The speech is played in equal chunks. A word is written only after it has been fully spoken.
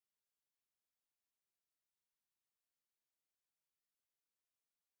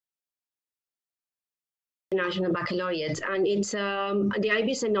International Baccalaureate, and it's the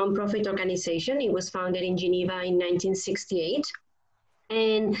IB is a non-profit organization. It was founded in Geneva in 1968,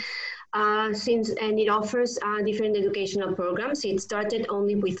 and it offers different educational programs. It started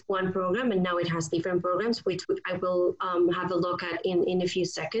only with one program, and now it has different programs, which I will have a look at in a few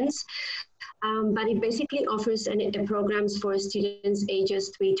seconds. But it basically offers programs for students ages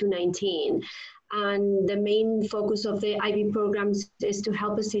 3 to 19. And the main focus of the IB programs is to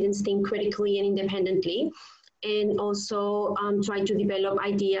help the students think critically and independently, and also try to develop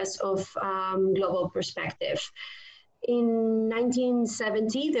ideas of global perspective. In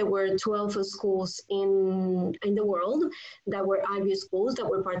 1970, there were 12 schools in the world that were IB schools that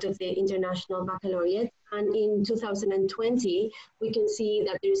were part of the International Baccalaureate. And in 2020, we can see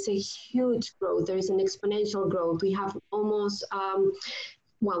that there is a huge growth. There is an exponential growth. We have almost,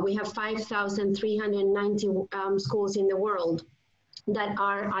 we have 5,390 schools in the world that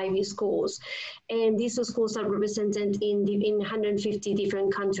are IB schools. And these schools are represented in 150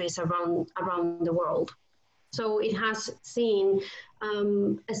 different countries around the world. So it has seen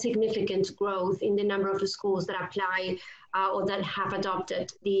a significant growth in the number of schools that apply or that have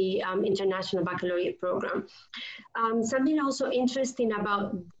adopted the International Baccalaureate program. Something also interesting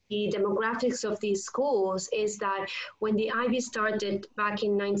about the demographics of these schools is that when the IB started back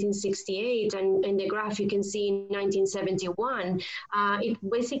in 1968, and in the graph you can see in 1971, it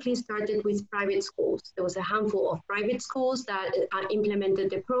basically started with private schools. There was a handful of private schools that implemented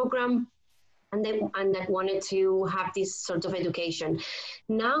the program, and that wanted to have this sort of education.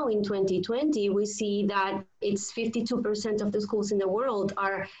 Now in 2020, we see that it's 52% of the schools in the world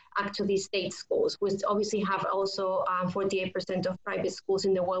are actually state schools, which obviously have also 48% of private schools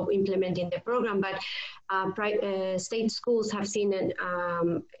in the world implementing the program, but state schools have seen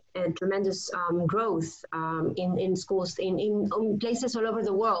a tremendous growth in schools in places all over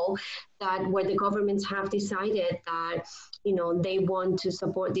the world where the governments have decided that they want to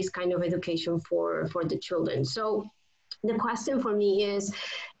support this kind of education for the children. So the question for me is,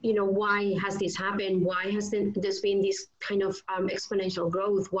 why has this happened? Why has there been this kind of exponential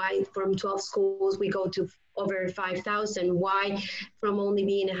growth? Why from 12 schools we go to over 5,000? Why from only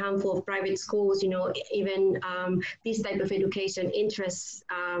being a handful of private schools, even this type of education interests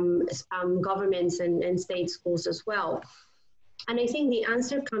governments and state schools as well? And I think the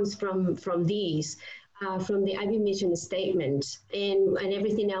answer comes from these. From the IB mission statement and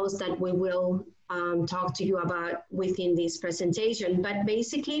everything else that we will talk to you about within this presentation. But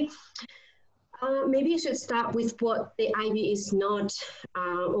basically, maybe you should start with what the IB is not,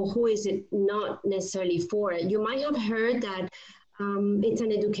 or who is it not necessarily for. You might have heard that it's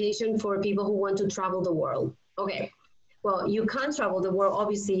an education for people who want to travel the world. Okay. Well, you can't travel the world,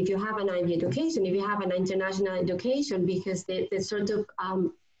 obviously, if you have an IB education, if you have an international education, because the sort of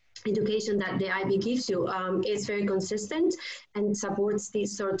education that the IB gives you is very consistent and supports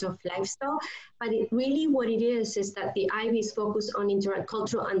this sort of lifestyle. But what it is that the IB is focused on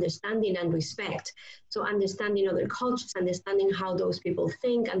intercultural understanding and respect. So understanding other cultures, understanding how those people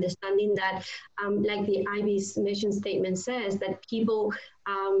think, understanding that, like the IB's mission statement says, that people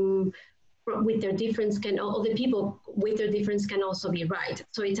with their difference other people with their difference can also be right.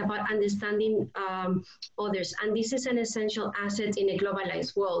 So it's about understanding others. And this is an essential asset in a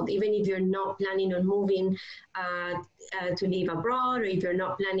globalized world, even if you're not planning on moving to live abroad, or if you're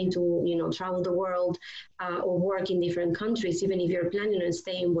not planning to, travel the world or work in different countries, even if you're planning on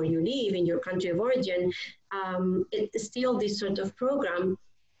staying where you live in your country of origin, it's still this sort of program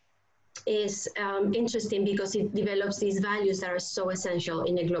is interesting because it develops these values that are so essential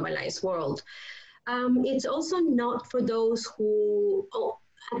in a globalized world. It's also not for those who, who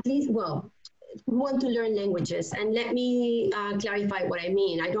want to learn languages. And let me clarify what I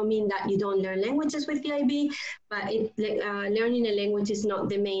mean. I don't mean that you don't learn languages with the IB, but learning a language is not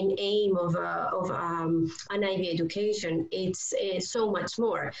the main aim of an IB education. It's so much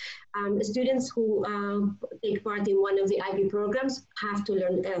more. Students who take part in one of the IB programs have to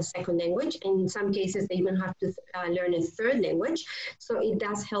learn a second language. In some cases, they even have to learn a third language. So it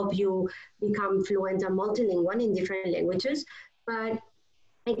does help you become fluent and multilingual in different languages. But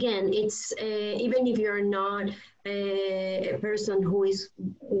again, it's even if you're not a person who is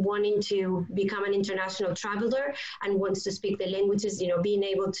wanting to become an international traveler and wants to speak the languages, being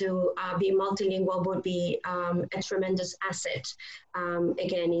able to be multilingual would be a tremendous asset.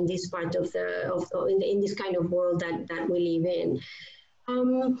 Again, in this part of in this kind of world that we live in.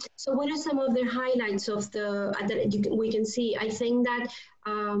 So what are some of the highlights of we can see? I think that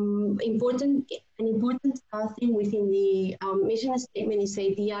an important thing within the mission statement is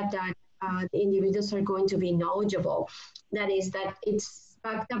the idea that the individuals are going to be knowledgeable. That is, that it's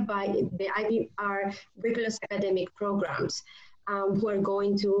backed up by the IB are rigorous academic programs who are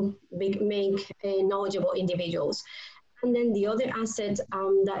going to make knowledgeable individuals. And then the other asset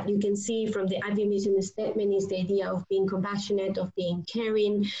that you can see from the IB mission statement is the idea of being compassionate, of being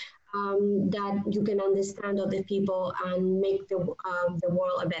caring, that you can understand other people and make the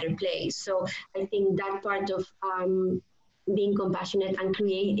world a better place. So I think that part of being compassionate and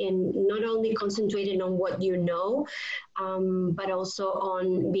creating, not only concentrating on what you know, but also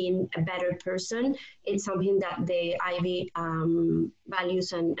on being a better person. It's something that the IB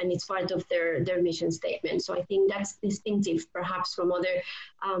values, and it's part of their mission statement. So I think that's distinctive perhaps from other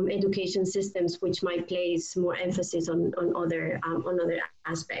education systems, which might place more emphasis on other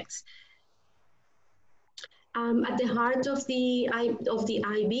aspects. At the heart of the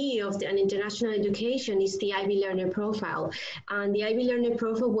IB, of an international education, is the IB learner profile. And the IB learner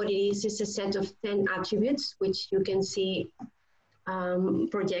profile, what it is a set of 10 attributes, which you can see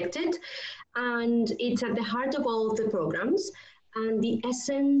projected. And it's at the heart of all of the programs. And the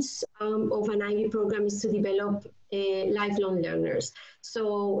essence of an IB program is to develop lifelong learners.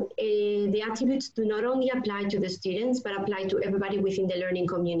 So the attributes do not only apply to the students, but apply to everybody within the learning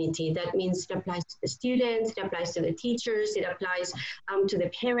community. That means it applies to the students, it applies to the teachers, it applies to the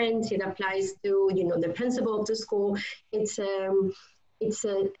parents, it applies to the principal of the school. It's a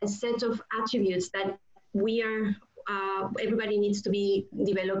set of attributes that we are everybody needs to be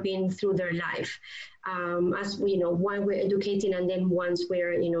developing through their life, as we while we're educating, and then once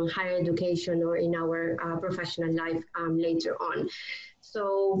we're higher education or in our professional life later on.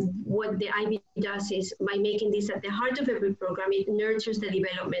 So what the IB does is, by making this at the heart of every program, it nurtures the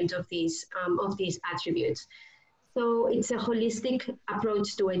development of these attributes. So it's a holistic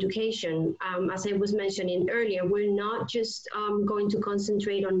approach to education. As I was mentioning earlier, we're not just going to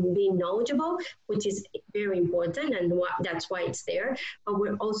concentrate on being knowledgeable, which is very important, and that's why it's there, but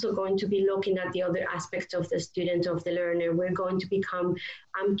we're also going to be looking at the other aspects of the student, of the learner. We're going to become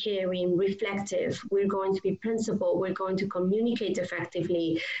caring, reflective. We're going to be principled. We're going to communicate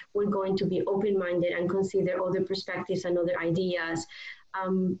effectively. We're going to be open-minded and consider other perspectives and other ideas.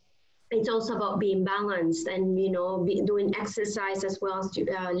 It's also about being balanced and, doing exercise as well as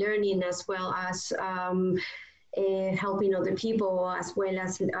learning, as well as helping other people, as well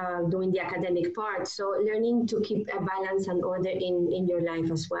as doing the academic part. So learning to keep a balance and order in your life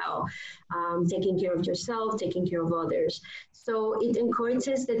as well, taking care of yourself, taking care of others. So it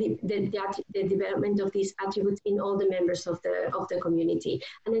encourages the development of these attributes in all the members of the community.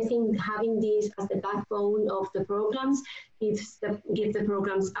 And I think having these as the backbone of the programs gives the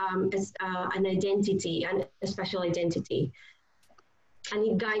programs an identity, and a special identity. And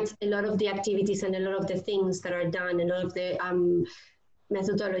it guides a lot of the activities and a lot of the things that are done, and a lot of the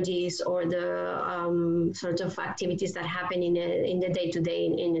methodologies or the sort of activities that happen in the day-to-day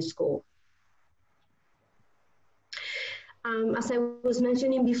in a school. As I was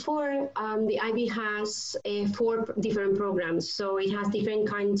mentioning before, the IB has 4 different programs. So it has different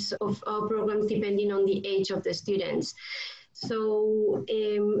kinds of programs depending on the age of the students. So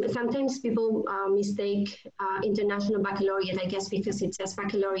sometimes people mistake international baccalaureate, I guess because it says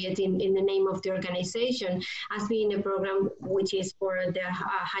baccalaureate in the name of the organization, as being a program which is for the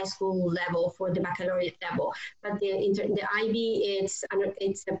high school level, for the baccalaureate level. But the IB, it's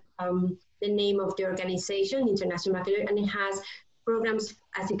the name of the organization, International Baccalaureate, and it has programs,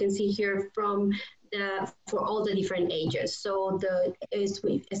 as you can see here, for all the different ages. So the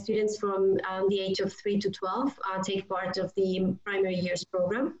students from the age of 3 to 12 take part of the primary years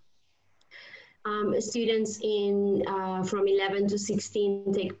program. Students from 11 to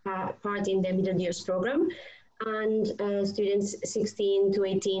 16 take part in the middle years program. And students 16 to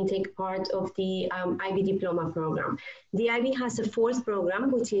 18 take part of the IB diploma program. The IB has a 4th program,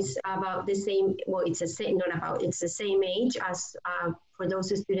 which is about the same, well, it's the same age as for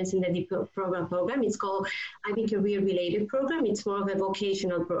those students in the diploma program. It's called IB Career Related Program. It's more of a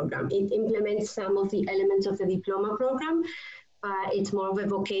vocational program. It implements some of the elements of the diploma program, but it's more of a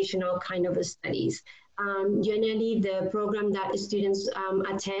vocational kind of studies. Generally, the program that students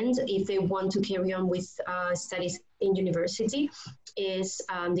attend, if they want to carry on with studies in university, is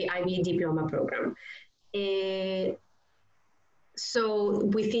the IB diploma program. So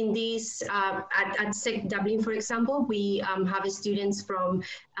within this, at SEC Dublin, for example, we have students from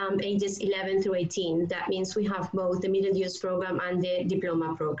ages 11 through 18. That means we have both the middle years program and the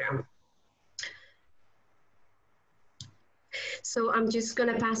diploma program. So I'm just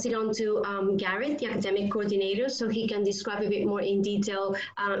going to pass it on to Gareth, the academic coordinator, so he can describe a bit more in detail,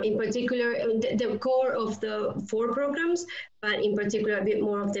 in particular, the core of the 4 programs, but in particular, a bit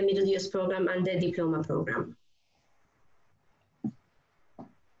more of the middle years program and the diploma program.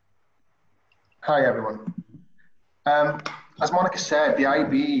 Hi, everyone. As Monica said, the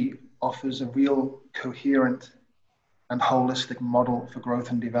IB offers a real coherent and holistic model for growth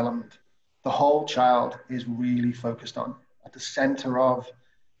and development. The whole child is really focused on at the center of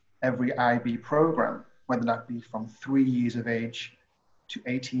every IB program, whether that be from 3 years of age to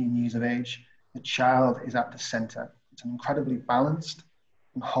 18 years of age. The child is at the center. It's an incredibly balanced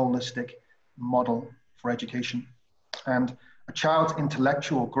and holistic model for education. And a child's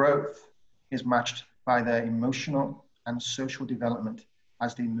intellectual growth is matched by their emotional and social development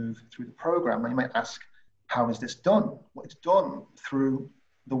as they move through the program. Now you might ask, how is this done? Well, it's done through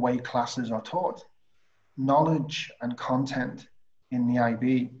the way classes are taught. Knowledge and content in the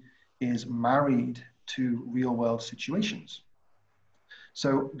IB is married to real world situations.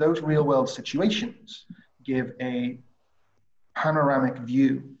 So those real world situations give a panoramic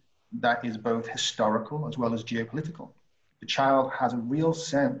view that is both historical as well as geopolitical. The child has a real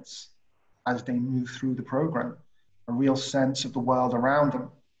sense as they move through the program, a real sense of the world around them,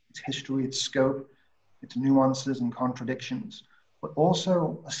 its history, its scope, its nuances and contradictions, but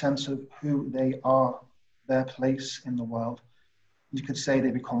also a sense of who they are, their place in the world. You could say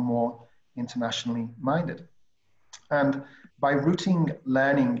they become more internationally minded. And by rooting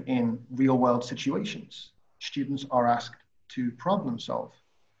learning in real world situations, students are asked to problem solve,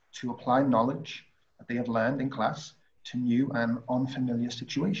 to apply knowledge that they have learned in class to new and unfamiliar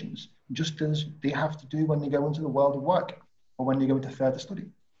situations, just as they have to do when they go into the world of work or when they go into further study.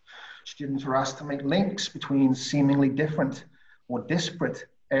 Students are asked to make links between seemingly different or disparate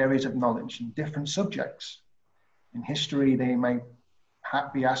areas of knowledge in different subjects. In history, they may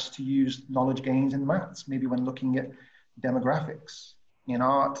be asked to use knowledge gains in maths, maybe when looking at demographics. In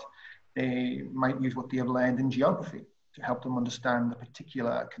art, they might use what they have learned in geography to help them understand a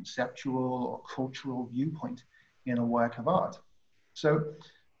particular conceptual or cultural viewpoint in a work of art. So,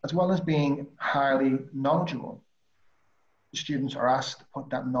 as well as being highly knowledgeable, the students are asked to put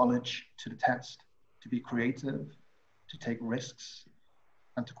that knowledge to the test, to be creative, to take risks,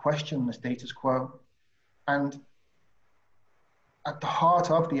 and to question the status quo. And at the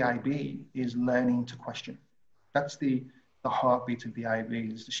heart of the IB is learning to question. That's the heartbeat of the IB,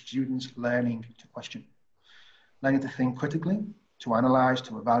 is the students learning to question, learning to think critically, to analyze,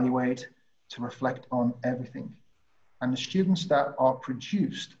 to evaluate, to reflect on everything. And the students that are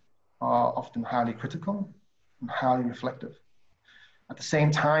produced are often highly critical and highly reflective. At the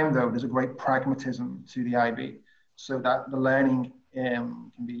same time, though, there's a great pragmatism to the IB, so that the learning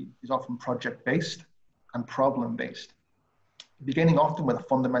is often project-based and problem-based, beginning often with a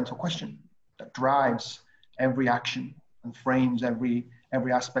fundamental question that drives every action and frames every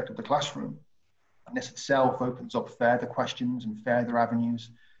aspect of the classroom. And this itself opens up further questions and further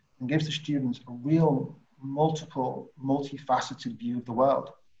avenues and gives the students a real multifaceted view of the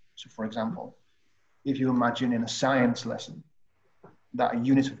world. So for example, if you imagine in a science lesson that a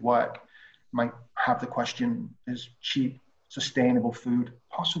unit of work might have the question, is cheap, sustainable food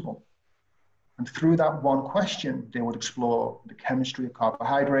possible? And through that one question, they would explore the chemistry of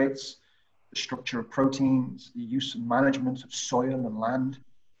carbohydrates, the structure of proteins, the use and management of soil and land,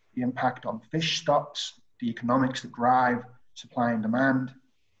 the impact on fish stocks, the economics that drive supply and demand,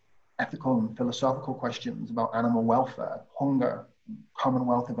 ethical and philosophical questions about animal welfare, hunger,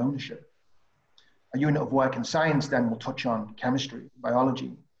 commonwealth of ownership. A unit of work in science then will touch on chemistry,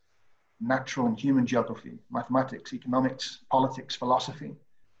 biology, natural and human geography, mathematics, economics, politics, philosophy.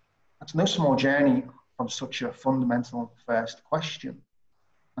 That's no small journey from such a fundamental first question.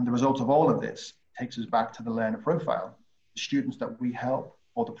 And the result of all of this takes us back to the learner profile. The students that we help,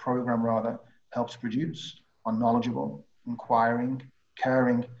 or the program rather, helps produce are knowledgeable, inquiring,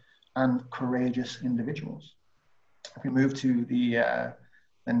 caring, and courageous individuals. If we move to the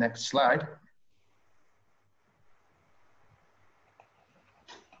next slide.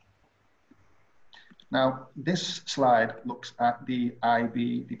 Now, this slide looks at the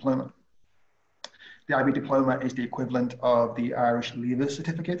IB diploma. The IB diploma is the equivalent of the Irish Leavers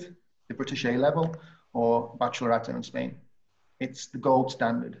Certificate, the British A-level, or Bachelorette in Spain. It's the gold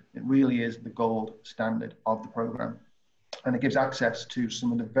standard. It really is the gold standard of the program. And it gives access to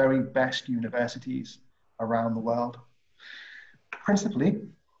some of the very best universities around the world. Principally,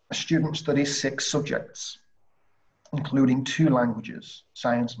 a student studies 6 subjects, including 2 languages,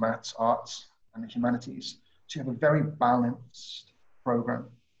 science, maths, arts, and the humanities. So you have a very balanced program.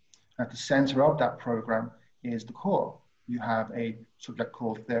 At the center of that program is the core. You have a subject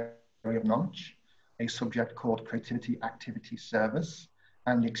called Theory of Knowledge, a subject called Creativity, Activity, Service,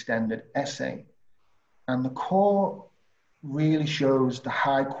 and the extended essay. And the core really shows the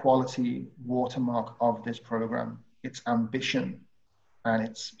high quality watermark of this program, its ambition and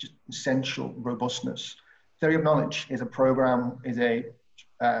its just essential robustness. Theory of knowledge is a program, is a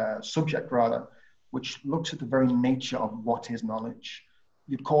subject rather, which looks at the very nature of what is knowledge.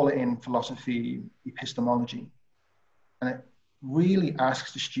 You'd call it in philosophy epistemology. And it really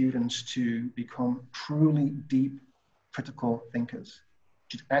asks the students to become truly deep critical thinkers,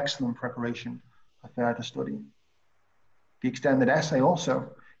 which is excellent preparation for further study. The extended essay also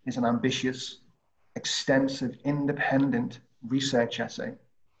is an ambitious, extensive, independent research essay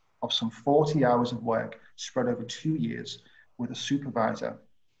of some 40 hours of work spread over 2 years with a supervisor,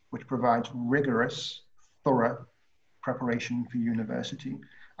 which provides rigorous, thorough preparation for university,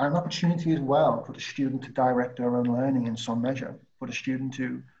 and an opportunity as well for the student to direct their own learning in some measure, for the student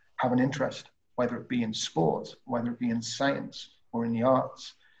to have an interest, whether it be in sport, whether it be in science or in the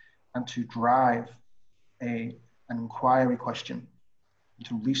arts, and to drive an inquiry question, and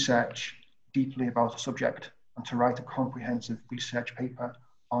to research deeply about a subject, and to write a comprehensive research paper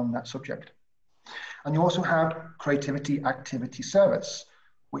on that subject. And you also have creativity activity service,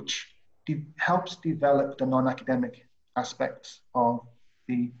 which helps develop the non-academic aspects of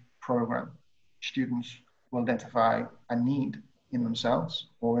the program. Students will identify a need in themselves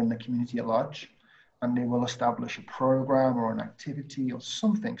or in the community at large, and they will establish a program or an activity or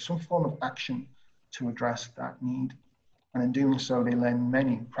something, some form of action to address that need. And in doing so, they learn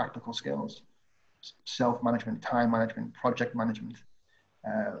many practical skills: self-management, time management, project management.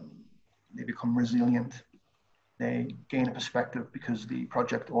 They become resilient. They gain a perspective because the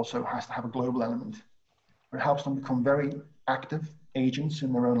project also has to have a global element. It helps them become very active agents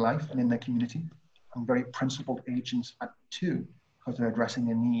in their own life and in their community, and very principled agents too, because they're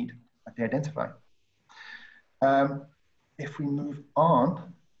addressing a need that they identify. If we move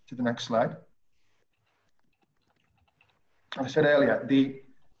on to the next slide. As I said earlier, the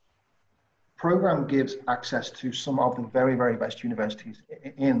program gives access to some of the very, very best universities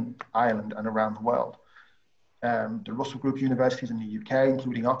in Ireland and around the world. The Russell Group universities in the UK,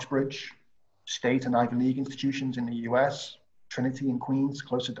 including Oxbridge, state and Ivy League institutions in the US, Trinity and Queen's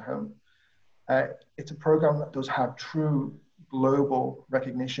closer to home. It's a program that does have true global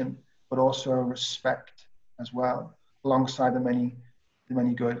recognition, but also respect as well. Alongside the many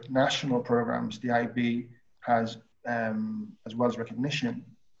good national programs, the IB has, as well as recognition,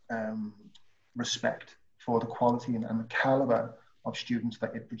 respect for the quality and the caliber of students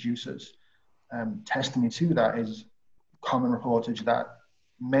that it produces. Testimony to that is common reportage that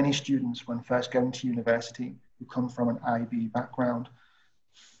many students, when first going to university, who come from an IB background,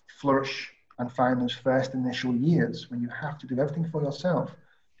 flourish and find those first initial years when you have to do everything for yourself,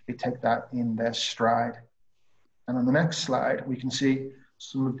 they take that in their stride. And on the next slide, we can see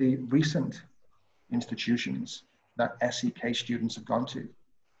some of the recent institutions that SEK students have gone to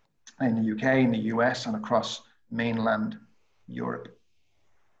in the UK, in the US, and across mainland Europe.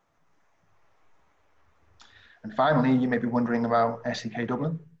 And finally, you may be wondering about SEK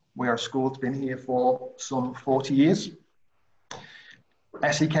Dublin. We are a school that's been here for some 40 years.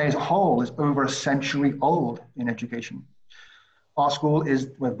 SEK as a whole is over a century old in education. Our school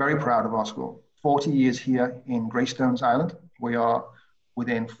we're very proud of our school. 40 years here in Greystones Island. We are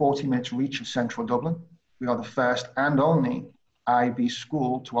within 40 minutes reach of central Dublin. We are the first and only IB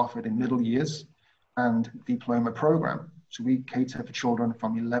school to offer the middle years and diploma program. So we cater for children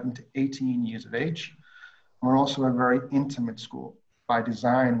from 11 to 18 years of age. We're also a very intimate school. By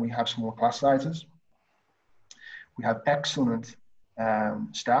design, we have small class sizes. We have excellent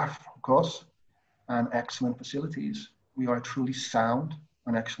staff, of course, and excellent facilities. We are a truly sound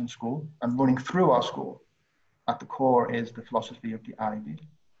and excellent school. And running through our school, at the core, is the philosophy of the IB.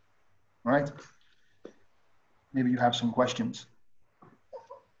 All right? Maybe you have some questions.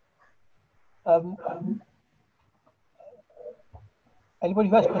 Anybody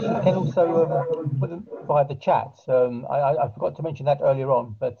who has questions can also put them via the chat. I forgot to mention that earlier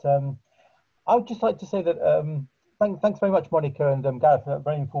on, but I would just like to say that thanks very much, Monica and Gareth, for a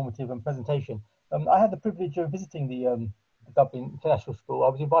very informative presentation. I had the privilege of visiting the Dublin International School. I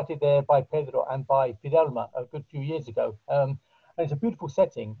was invited there by Pedro and by Fidelma a good few years ago, and it's a beautiful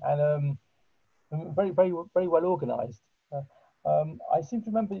setting and very well organised. I seem to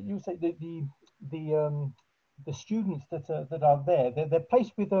remember you say the students that are there, they're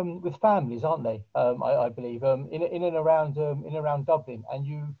placed with families, aren't they? I believe in and around Dublin, and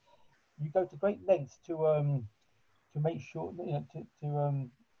you go to great lengths to make sure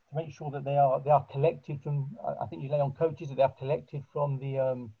to make sure that they are collected from. I think you lay on coaches that they are collected from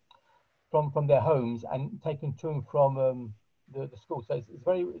the from their homes and taken to and from the school. So it's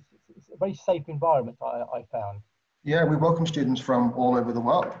a very safe environment. I found. Yeah, we welcome students from all over the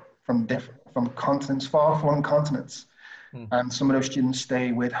world, from continents, far-flung continents. And some of those students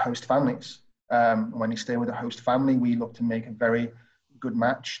stay with host families. When they stay with a host family, we look to make a very good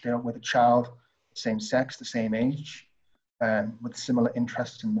match. They're with a child, same sex, the same age, with similar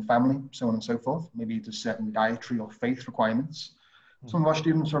interests in the family, so on and so forth. Maybe there's certain dietary or faith requirements. Some of our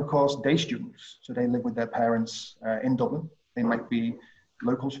students are, of course, day students. So they live with their parents in Dublin. They might be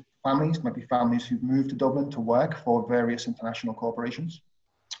local families, might be families who've moved to Dublin to work for various international corporations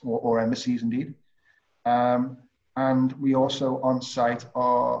or embassies indeed. And we also on site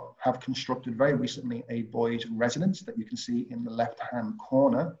have constructed very recently a boys' residence that you can see in the left-hand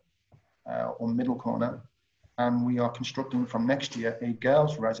corner or middle corner. And we are constructing from next year a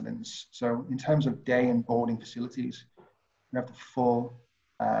girls' residence. So in terms of day and boarding facilities, we have the full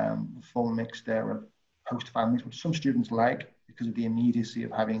mix there of host families, which some students like because of the immediacy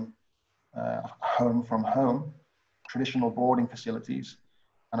of having home from home, traditional boarding facilities,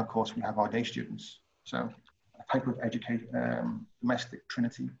 and of course we have our day students. So a type of domestic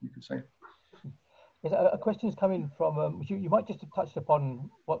trinity, you could say. Yes, a question is coming from, you might just have touched upon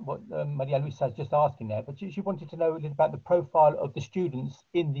what Maria Luisa is just asking there, but she wanted to know a little about the profile of the students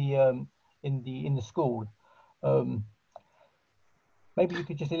in the school. Maybe you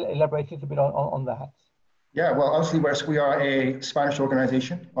could just elaborate a little bit on that. Yeah, well, obviously we are a Spanish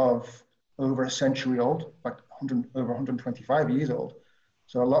organization of over a century old, like over 125 years old.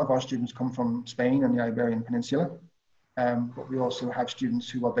 So a lot of our students come from Spain and the Iberian Peninsula, but we also have students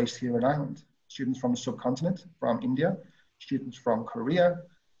who are based here in Ireland, students from the subcontinent, from India, students from Korea,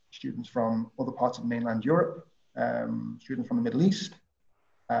 students from other parts of mainland Europe, students from the Middle East,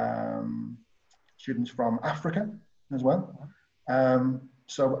 students from Africa as well.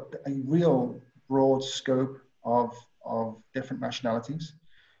 So a real broad scope of different nationalities,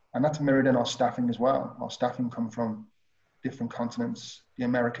 and that's mirrored in our staffing as well. Our staffing come from different continents, the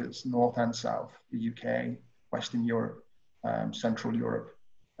Americas, North and South, the UK, Western Europe, Central Europe,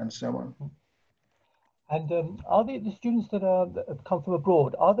 and so on. And are the students that have come from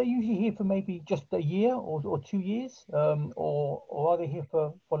abroad, are they usually here for maybe just a year or 2 years, or are they here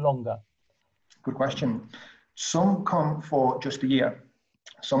for longer? Good question. Some come for just a year.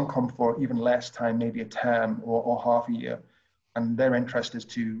 Some come for even less time, maybe a term or half a year. And their interest is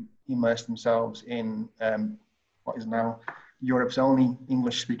to immerse themselves in what is now Europe's only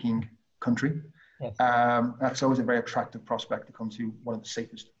English-speaking country. Yes. That's always a very attractive prospect to come to one of the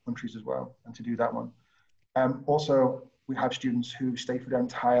safest countries as well, and to do that one. Also, we have students who stay for their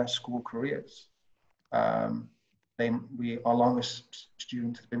entire school careers. Our longest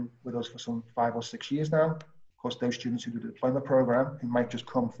student has been with us for some 5 or 6 years now. Of course, those students who do the diploma program, who might just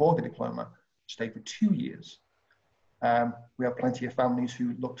come for the diploma, stay for 2 years. We have plenty of families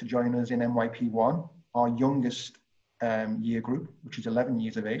who look to join us in MYP1, our youngest year group, which is 11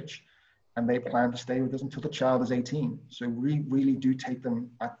 years of age, and they plan to stay with us until the child is 18. So we really do take them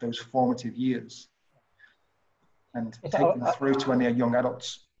at those formative years and take them through to when they're young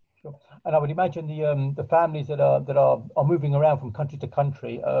adults. Sure. And I would imagine the families that are moving around from country to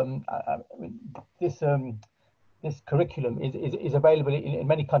country, this curriculum is available in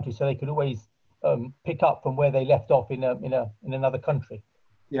many countries, so they could always pick up from where they left off in another country.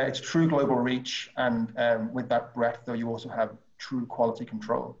 Yeah, it's true global reach, and with that breadth, though, you also have true quality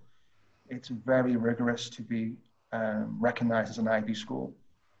control. It's very rigorous to be recognized as an IB school.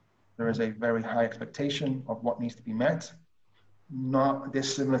 There is a very high expectation of what needs to be met. Not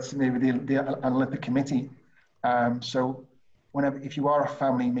dissimilar to maybe the Olympic Committee. So if you are a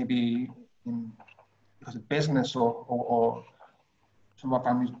family, maybe because of business or some of our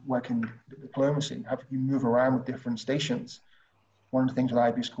families work in diplomacy, you move around with different stations. One of the things with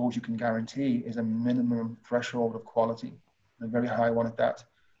IB schools you can guarantee is a minimum threshold of quality, a very high one at that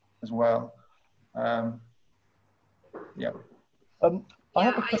as well. Yeah.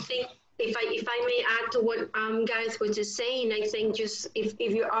 I think if I may add to what Gareth was just saying, I think just if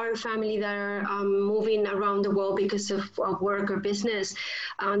you are a family that are moving around the world because of work or business,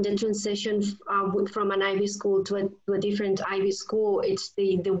 the transition from an IB school to a different IB school, it's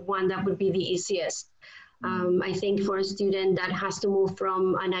the one that would be the easiest. I think for a student that has to move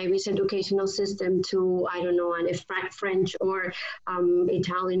from an Irish educational system to, I don't know, a French or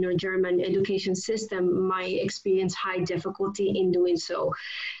Italian or German education system might experience high difficulty in doing so.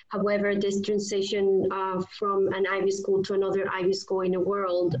 However, this transition from an Ivy school to another Ivy school in the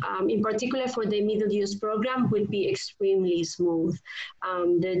world, in particular for the middle use program, would be extremely smooth.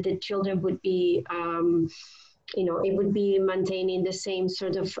 The children would be you know, it would be maintaining the same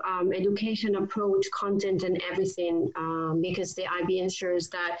sort of education approach, content and everything, because the IB ensures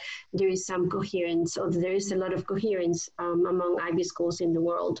that there is some coherence, or there is a lot of coherence among IB schools in the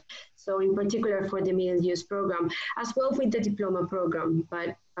world. So in particular for the middle use program, as well with the diploma program,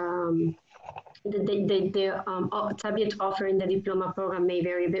 but the subject offered in the diploma program may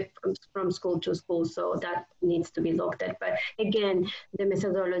vary a bit from school to school, so that needs to be looked at. But again, the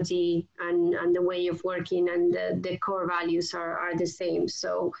methodology and the way of working and the core values are the same.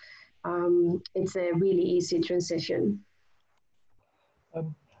 So it's a really easy transition.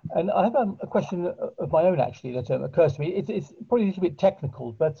 And I have a question of my own, actually, that occurs to me. It's probably a little bit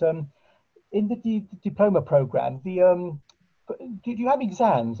technical, but in the diploma program, do you have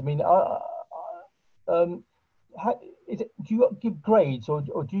exams? I mean, do you give grades, or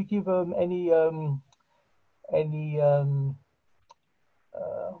do you give any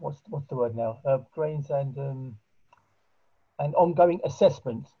what's the word now? Grades and ongoing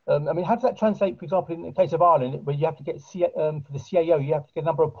assessment. I mean, how does that translate, for example, in the case of Ireland, where you have to get for the CAO, you have to get a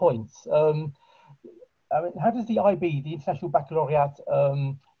number of points. I mean, how does the IB, the International Baccalaureate,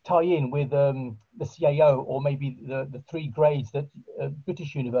 tie in with the CAO, or maybe the 3 grades that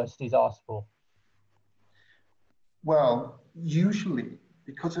British universities ask for? Well, usually,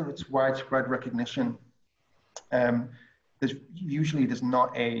 because of its widespread recognition, there's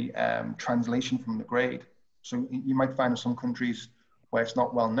not a translation from the grade. So you might find in some countries where it's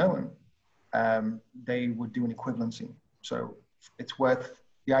not well known, they would do an equivalency. So it's worth,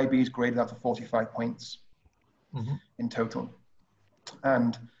 the IB is graded out of 45 points in total.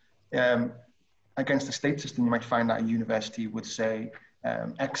 And against the state system, you might find that a university would say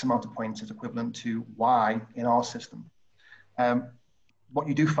X amount of points is equivalent to Y in our system. What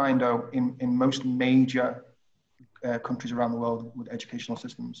you do find, though, in most major countries around the world with educational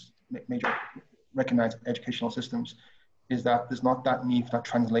systems, major recognized educational systems, is that there's not that need for that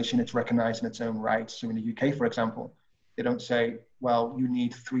translation. It's recognized in its own right. So in the UK, for example, they don't say, well, you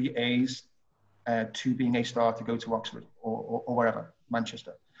need 3 A's, 2 being A star to go to Oxford or wherever,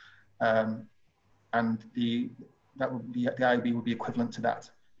 Manchester. And the IB would be equivalent to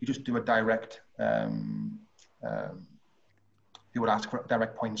that. You just do a direct, you would ask for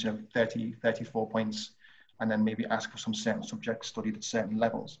direct points, 30, 34 points, and then maybe ask for some certain subjects studied at certain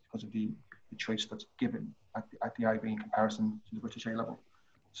levels because of the choice that's given at the IB in comparison to the British A level.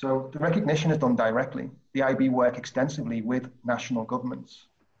 So the recognition is done directly. The IB work extensively with national governments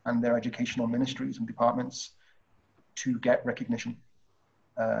and their educational ministries and departments to get recognition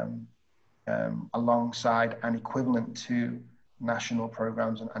alongside and equivalent to national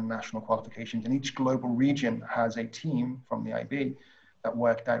programs and national qualifications. And each global region has a team from the IB that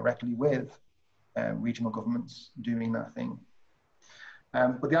work directly with regional governments doing that thing.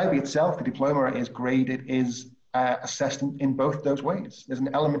 But the IB itself, the diploma, is graded, is assessed in both those ways. There's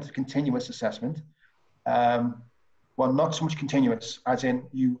an element of continuous assessment. Well, not so much continuous, as in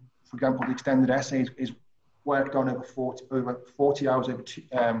you, for example, the extended essay is worked on over 40 hours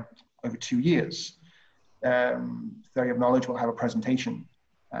over 2 years. Theory of knowledge will have a presentation.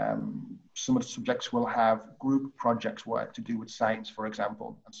 Some of the subjects will have group projects work to do with science, for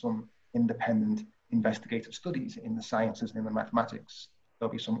example, and some independent investigative studies in the sciences and in the mathematics.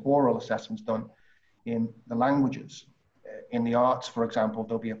 There'll be some oral assessments done in the languages. In the arts, for example,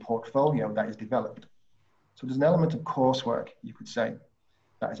 there'll be a portfolio that is developed. So there's an element of coursework, you could say,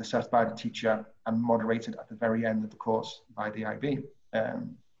 that is assessed by the teacher and moderated at the very end of the course by the IB,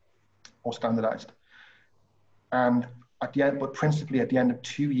 or standardized. And at the end, but principally at the end of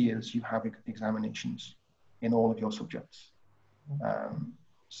 2 years, you have examinations in all of your subjects.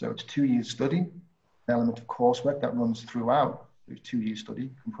 So it's 2 years study, an element of coursework that runs throughout the 2 year study,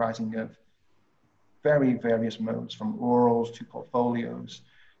 comprising of various modes, from orals to portfolios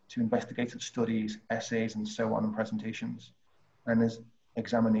to investigative studies, essays, and so on, and presentations. And there's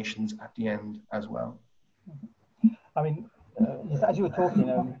examinations at the end as well. I mean, as you were talking,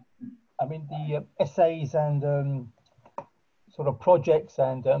 I mean, the essays and sort of projects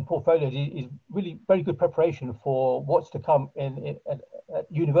and portfolios is really very good preparation for what's to come at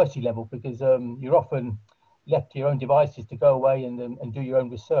university level, because you're often left to your own devices to go away and do your own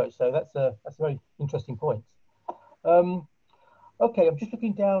research. So that's a very interesting point. Okay, I'm just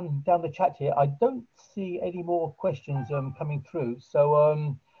looking down the chat here. I don't see any more questions coming through.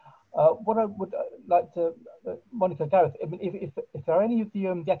 So what I would like to, Mónica, Gareth, I mean, if there are any of the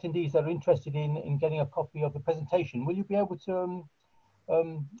attendees that are interested in getting a copy of the presentation, will you be able to,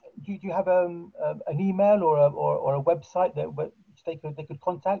 do you have an email or a website that which they could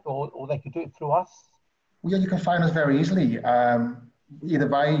contact, or they could do it through us? Well, yeah, you can find us very easily. either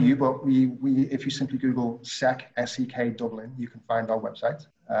via you, but if you simply Google SEK Dublin, you can find our website.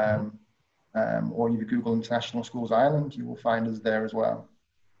 Or if you Google International Schools Ireland, you will find us there as well.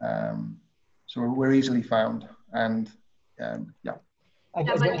 So we're easily found, and yeah.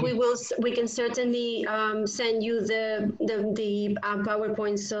 Yeah, but we can certainly send you the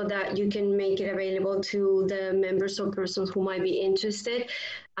PowerPoint so that you can make it available to the members or persons who might be interested.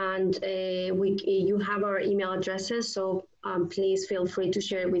 And you have our email addresses, so please feel free to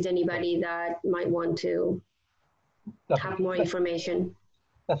share it with anybody that might want to have more information.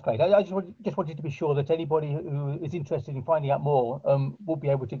 That's great. I just wanted to be sure that anybody who is interested in finding out more will be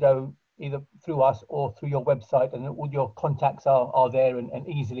able to go either through us or through your website, and all your contacts are there and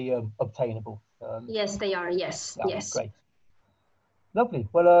easily obtainable. Yes, they are. Yes, yeah, yes. Great. Lovely.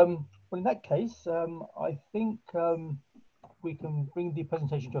 Well, in that case, I think we can bring the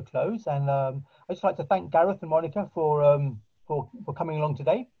presentation to a close. And I'd just like to thank Gareth and Mónica for coming along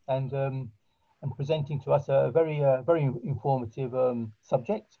today and presenting to us a very informative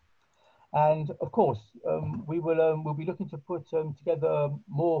subject. And of course, we'll be looking to put together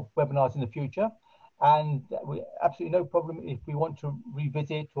more webinars in the future. And we absolutely no problem if we want to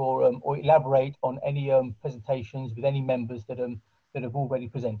revisit or elaborate on any presentations with any members that have already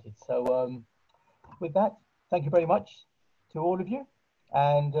presented. So with that, thank you very much to all of you,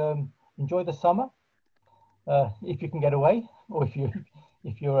 and enjoy the summer if you can get away, or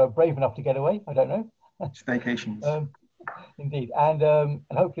if you're brave enough to get away. I don't know. Staycations. Indeed, and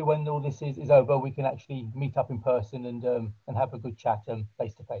hopefully when all this is over, we can actually meet up in person and have a good chat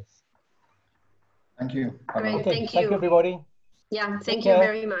face to face. Thank you. Great, okay, thank you. Thank you, everybody. Yeah, thank you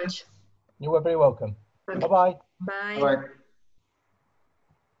very much. You are very welcome. Okay. Bye-bye. Bye. Bye.